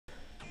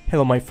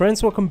Hello my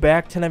friends, welcome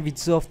back to another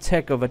video of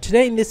techriver.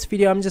 Today in this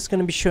video I'm just going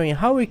to be showing you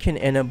how you can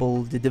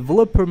enable the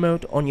developer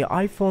mode on your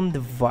iPhone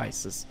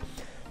devices.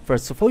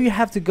 First of all, you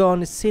have to go on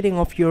the setting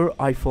of your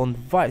iPhone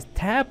device,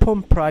 tap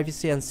on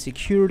privacy and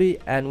security,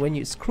 and when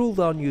you scroll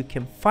down you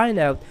can find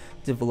out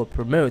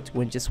developer mode.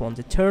 When you just want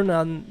to turn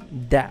on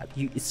that,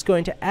 it's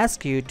going to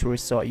ask you to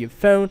restart your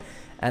phone,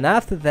 and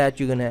after that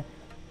you're gonna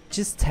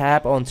just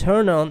tap on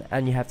turn on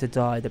and you have to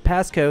dial the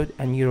passcode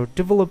and your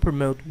developer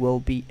mode will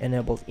be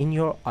enabled in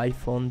your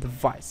iPhone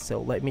device.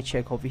 So let me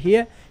check over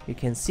here. You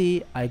can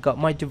see I got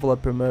my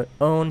developer mode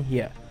on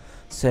here.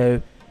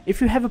 So if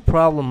you have a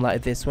problem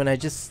like this, when I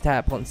just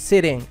tap on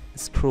setting,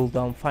 scroll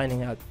down,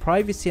 finding out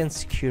privacy and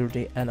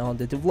security, and on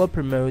the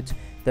developer mode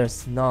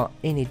there's not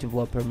any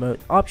developer mode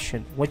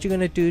option, what you're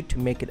gonna do to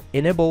make it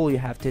enable, you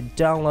have to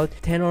download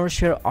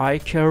Tenorshare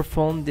iCare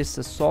phone. This is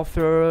a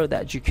software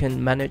that you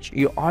can manage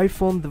your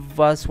iPhone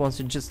device once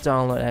you just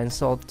download and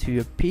install to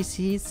your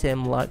PC,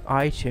 same like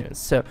iTunes.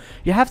 So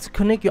you have to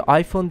connect your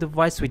iPhone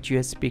device with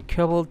USB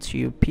cable to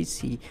your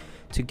PC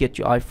to get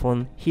your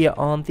iPhone here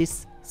on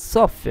this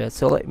software.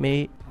 So let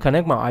me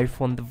connect my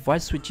iPhone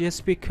device with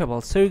USB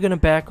cable. So you're gonna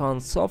back on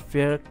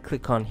software,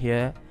 click on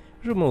here,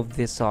 remove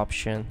this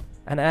option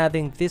and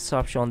adding this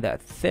option on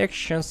that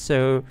section.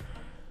 So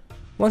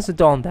once you're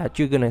done that,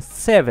 you're gonna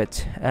save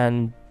it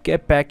and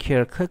get back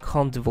here, click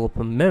on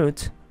developer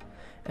mode,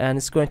 and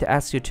it's going to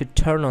ask you to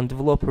turn on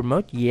developer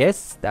mode.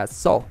 Yes,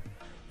 that's all.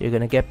 You're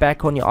gonna get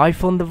back on your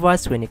iPhone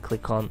device. When you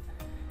click on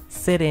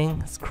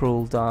setting,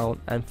 scroll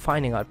down and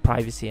finding out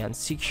privacy and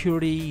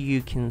security,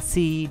 you can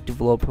see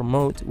developer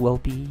mode will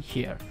be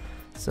here.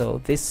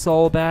 So this is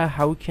all about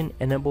how you can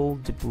enable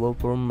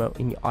developer mode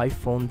in your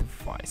iPhone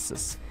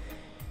devices.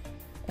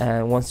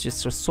 And once you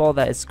saw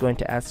that, it's going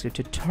to ask you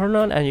to turn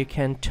on, and you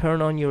can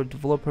turn on your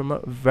developer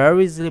mode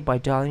very easily by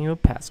dialing your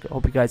passcode.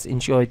 Hope you guys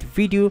enjoyed the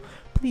video.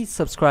 Please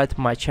subscribe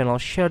to my channel,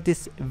 share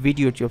this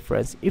video with your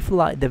friends. If you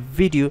like the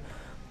video,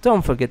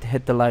 don't forget to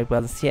hit the like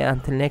button. See you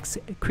until next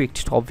quick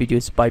tutorial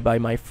videos. Bye bye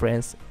my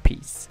friends,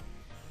 peace.